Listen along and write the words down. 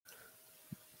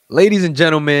Ladies and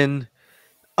gentlemen,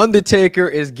 Undertaker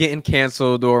is getting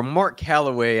canceled, or Mark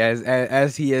Calloway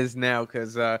as he is now,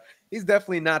 because he's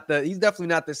definitely not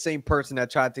the same person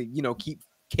that tried to keep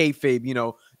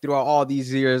kayfabe throughout all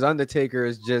these years. Undertaker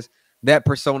is just that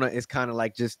persona is kind of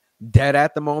like just dead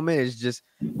at the moment. It's just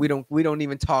we don't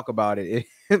even talk about it.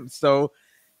 So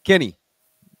Kenny,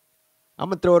 I'm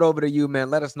gonna throw it over to you, man.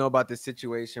 Let us know about this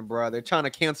situation, bro. They're trying to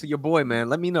cancel your boy, man.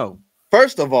 Let me know.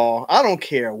 First of all, I don't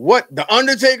care what the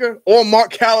Undertaker or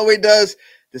Mark Calloway does.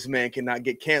 This man cannot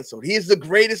get canceled. He is the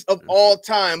greatest of all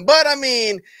time. But I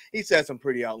mean, he said some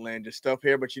pretty outlandish stuff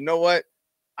here. But you know what?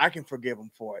 I can forgive him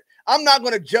for it. I'm not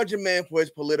going to judge a man for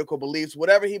his political beliefs.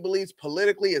 Whatever he believes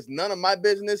politically is none of my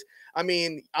business. I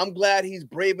mean, I'm glad he's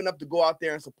brave enough to go out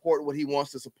there and support what he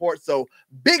wants to support. So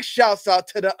big shouts out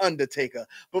to the Undertaker.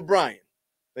 But Brian,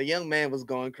 the young man was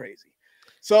going crazy.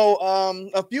 So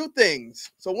a few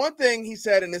things. So one thing he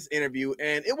said in this interview,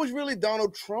 and it was really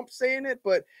Donald Trump saying it,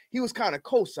 but he was kind of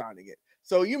co-signing it.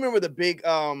 So you remember the big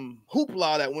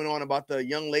hoopla that went on about the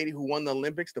young lady who won the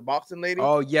Olympics, the boxing lady?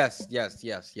 Oh yes, yes,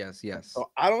 yes, yes, yes. So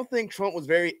I don't think Trump was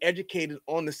very educated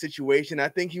on the situation. I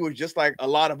think he was just like a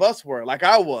lot of us were, like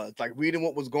I was, like reading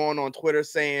what was going on Twitter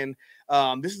saying,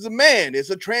 this is a man,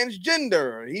 it's a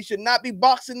transgender, he should not be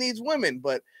boxing these women.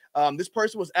 But this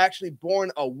person was actually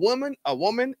born a woman,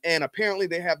 and apparently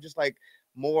they have just like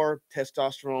more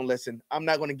testosterone. Listen, I'm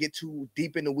not going to get too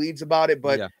deep in the weeds about it,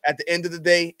 but Yeah. at the end of the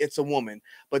day, it's a woman.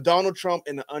 But Donald Trump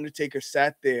and the Undertaker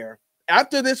sat there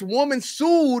after this woman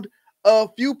sued a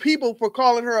few people for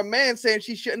calling her a man, saying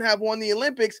she shouldn't have won the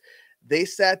Olympics. They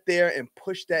sat there and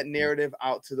pushed that narrative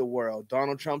out to the world.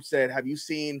 Donald Trump said, have you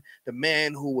seen the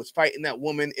man who was fighting that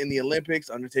woman in the Olympics?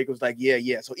 Undertaker was like, yeah,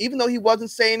 yeah. So even though he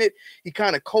wasn't saying it, he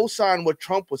kind of co-signed what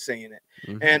Trump was saying it.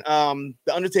 Mhm. And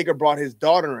the Undertaker brought his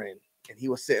daughter in, and he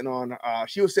was sitting on,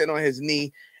 she was sitting on his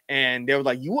knee, and they were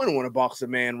like, you wouldn't want to box a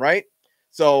man, right?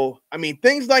 So, I mean,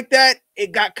 things like that,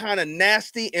 it got kind of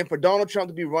nasty. And for Donald Trump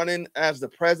to be running as the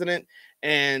president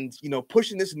and,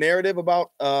 pushing this narrative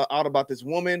out about this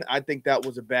woman, I think that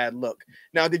was a bad look.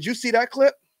 Now, did you see that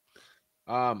clip?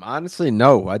 Honestly,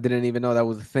 no. I didn't even know that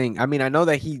was a thing. I mean, I know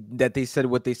that they said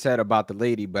what they said about the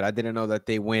lady, but I didn't know that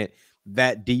they went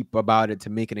that deep about it to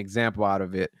make an example out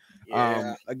of it.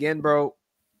 Yeah. Again, bro,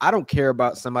 I don't care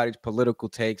about somebody's political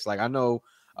takes. Like I know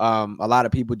a lot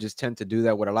of people just tend to do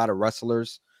that with a lot of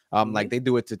wrestlers. Like they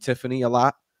do it to Tiffany a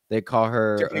lot. They call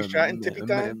her Tiffany Stratton, Tiffy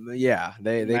time, yeah,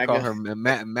 they call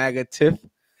MAGA. her MAGA Tiff.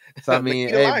 So I mean,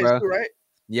 Nikita hey, Lyons bro. too, right?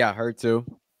 Yeah, her too.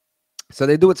 So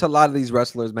they do it to a lot of these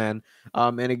wrestlers, man.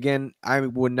 And again, I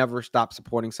would never stop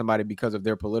supporting somebody because of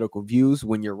their political views.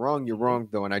 When you're wrong,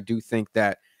 though. And I do think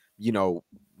that, you know,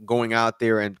 going out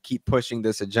there and keep pushing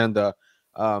this agenda,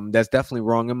 that's definitely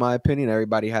wrong in my opinion.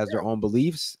 Everybody has their own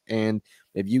beliefs. And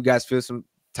if you guys feel some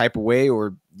type of way,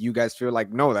 or you guys feel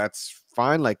like, no, that's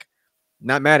fine, like,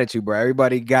 not mad at you, bro.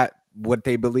 Everybody got what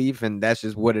they believe, and that's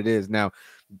just what it is. Now,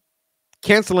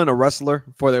 canceling a wrestler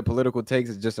for their political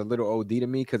takes is just a little OD to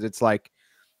me, because it's like,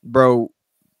 bro,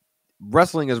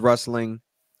 wrestling is wrestling.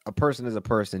 A person is a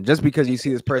person. Just because you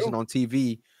see this person True. on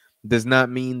TV does not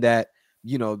mean that,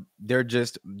 they're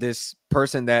just this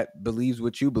person that believes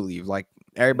what you believe. Like,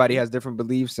 everybody has different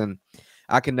beliefs, and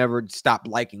I can never stop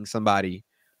liking somebody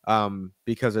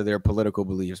because of their political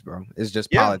beliefs, bro. It's just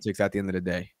Yeah. politics at the end of the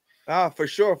day. For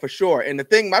sure, for sure. And the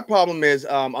thing, my problem is,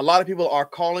 a lot of people are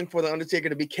calling for the Undertaker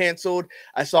to be canceled.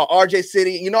 I saw RJ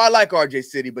City. I like RJ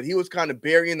City, but he was kind of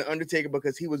burying the Undertaker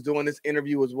because he was doing this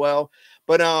interview as well.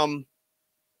 But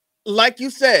like you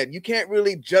said, you can't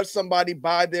really judge somebody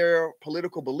by their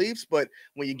political beliefs, but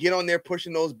when you get on there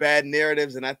pushing those bad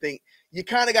narratives, and I think you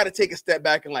kind of got to take a step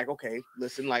back and like, okay,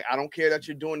 listen, like, I don't care that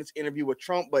you're doing this interview with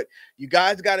Trump, but you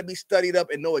guys got to be studied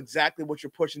up and know exactly what you're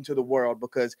pushing to the world.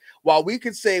 Because while we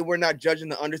could say we're not judging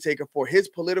the Undertaker for his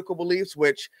political beliefs,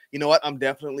 which, you know what, I'm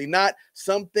definitely not,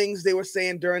 some things they were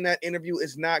saying during that interview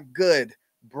is not good.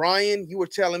 Brian, you were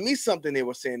telling me something they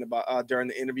were saying about during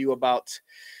the interview about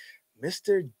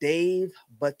Mr. Dave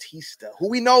Batista, who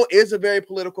we know is a very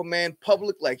political man,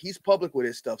 he's public with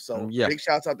his stuff. So Yeah. big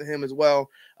shouts out to him as well,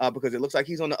 because it looks like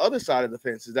he's on the other side of the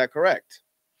fence. Is that correct?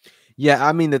 Yeah,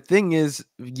 I mean, the thing is,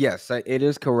 yes, it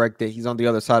is correct that he's on the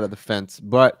other side of the fence,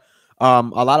 but a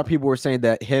lot of people were saying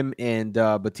that him and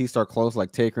Batista are close,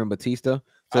 like Taker and Batista. So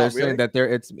Oh, they're saying really?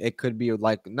 that it could be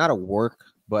like not a work,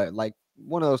 but like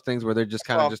one of those things where they're just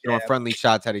kind of Soft just throwing jab. friendly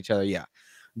shots at each other. Yeah,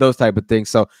 those type of things.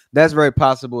 So that's very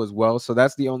possible as well. So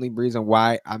that's the only reason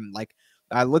why I'm like,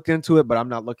 I look into it, but I'm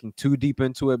not looking too deep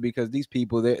into it, because these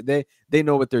people, they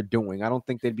know what they're doing. I don't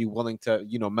think they'd be willing to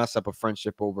mess up a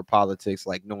friendship over politics,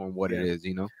 like knowing what it Yeah. is.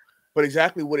 But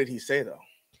exactly what did he say though?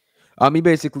 He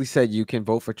basically said you can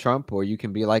vote for Trump or you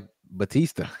can be like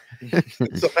Batista.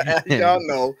 So as y'all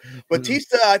know,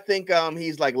 Batista, I think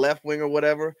he's like left wing or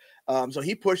whatever. So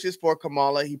he pushes for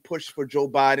Kamala, he pushed for Joe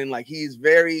Biden. Like he's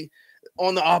very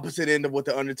on the opposite end of what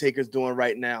the Undertaker's doing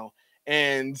right now.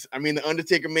 And I mean, the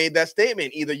Undertaker made that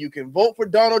statement: either you can vote for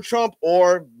Donald Trump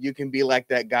or you can be like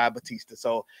that guy Batista.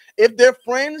 So if they're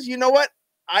friends, you know what?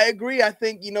 I agree. I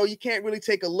think you can't really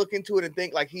take a look into it and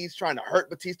think like he's trying to hurt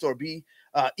Batista or be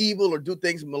evil or do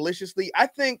things maliciously. I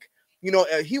think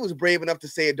he was brave enough to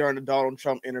say it during the Donald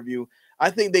Trump interview. I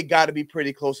think they got to be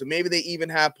pretty close, and maybe they even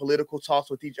have political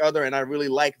talks with each other. And I really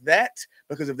like that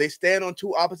because if they stand on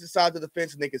two opposite sides of the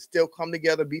fence and they can still come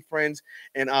together, be friends,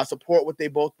 and support what they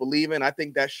both believe in, I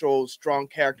think that shows strong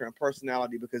character and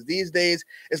personality. Because these days,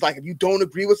 it's like if you don't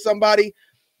agree with somebody,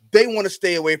 they want to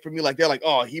stay away from you. Like they're like,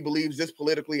 oh, he believes this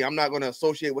politically, I'm not going to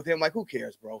associate with him. Like, who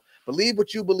cares, bro? Believe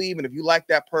what you believe, and if you like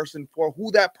that person for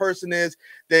who that person is,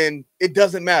 then it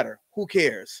doesn't matter. Who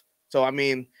cares? So I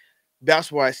mean,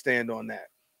 that's where I stand on that.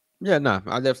 Yeah, no,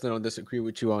 I definitely don't disagree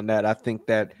with you on that. I think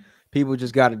that people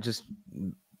just got to just,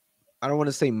 I don't want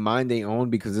to say mind their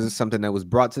own because this is something that was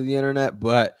brought to the internet,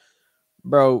 but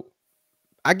bro,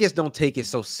 I guess don't take it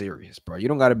so serious, bro. You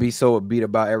don't got to be so upbeat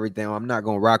about everything. I'm not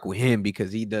going to rock with him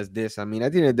because he does this. I mean,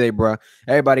 at the end of the day, bro,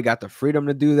 everybody got the freedom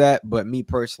to do that. But me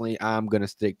personally, I'm going to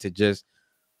stick to just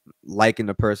liking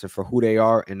the person for who they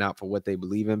are and not for what they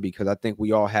believe in, because I think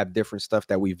we all have different stuff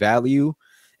that we value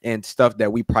and stuff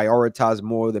that we prioritize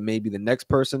more than maybe the next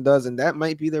person does. And that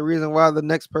might be the reason why the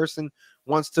next person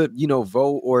wants to,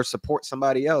 vote or support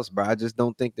somebody else, bro. I just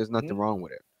don't think there's nothing Mhm. wrong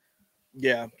with it.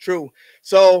 Yeah, true.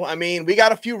 So, I mean, we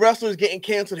got a few wrestlers getting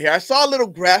canceled here. I saw a little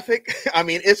graphic. I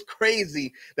mean, it's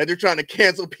crazy that they're trying to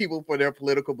cancel people for their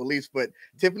political beliefs, but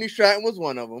Tiffany Stratton was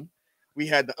one of them. We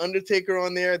had the Undertaker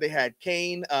on there. They had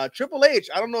Kane, Triple H.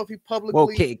 I don't know if he Well,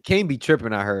 publicly Kane be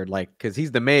tripping, I heard, like, because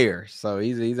he's the mayor. So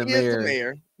he's a he is the mayor.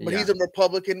 mayor, but Yeah. he's a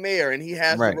Republican mayor and he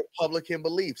has the Right. Republican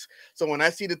beliefs. So when I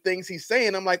see the things he's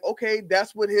saying, I'm like, okay,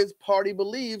 that's what his party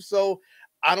believes. So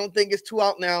I don't think it's too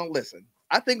out now. Listen,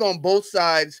 I think on both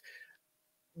sides,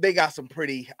 they got some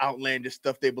pretty outlandish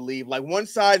stuff they believe. Like one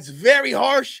side's very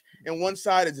harsh and one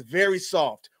side is very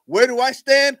soft. Where do I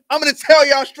stand? I'm going to tell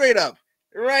y'all straight up,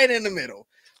 right in the middle.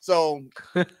 So,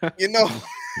 you know,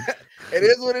 it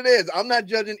is what it is. I'm not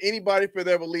judging anybody for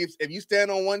their beliefs. If you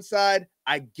stand on one side,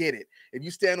 I get it. If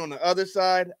you stand on the other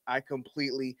side, I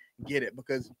completely get it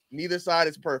because neither side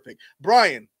is perfect.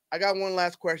 Brian, I got one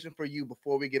last question for you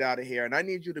before we get out of here. And I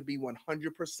need you to be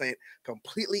 100%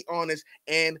 completely honest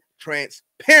and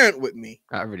transparent with me.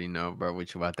 I already know, bro,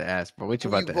 what you about to ask, bro. What you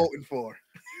Who about you to ask? voting for?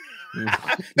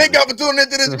 Thank y'all for tuning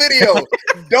into this video.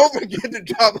 Don't forget to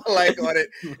drop a like on it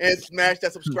and smash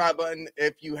that subscribe button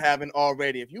if you haven't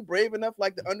already. If you brave enough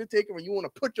like the Undertaker and you want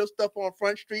to put your stuff on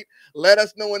Front Street, let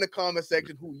us know in the comment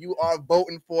section who you are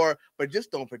voting for. But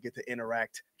just don't forget to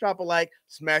interact. Drop a like,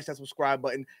 smash that subscribe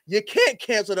button. You can't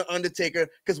cancel the Undertaker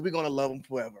because we're gonna love him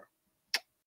forever.